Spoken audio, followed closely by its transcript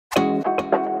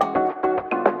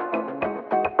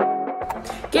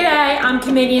I'm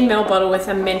comedian Mel Buttle with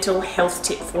a mental health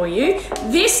tip for you.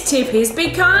 This tip is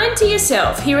be kind to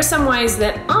yourself. Here are some ways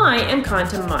that I am kind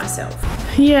to myself.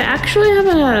 Yeah, actually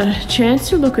haven't had a chance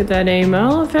to look at that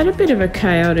email. I've had a bit of a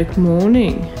chaotic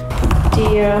morning.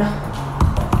 Dear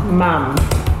Mum,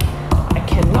 I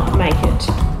cannot make it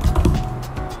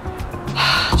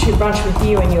to brunch with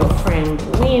you and your friend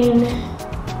Lynn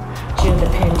due to the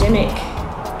pandemic,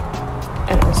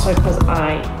 and also because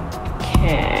I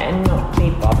cannot be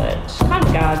bothered. Kind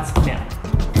regards, Mel.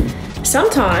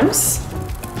 Sometimes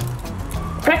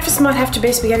breakfast might have to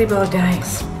be spaghetti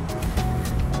bolognese.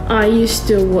 Are you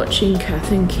still watching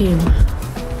Kath and Kim?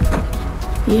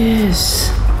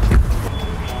 Yes.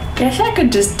 Guess I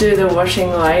could just do the washing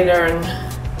later and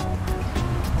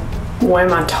wear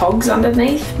my togs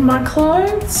underneath my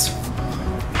clothes.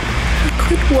 I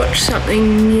could watch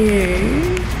something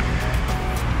new.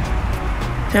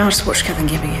 Now I'll just watch Kath and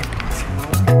Kim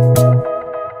again.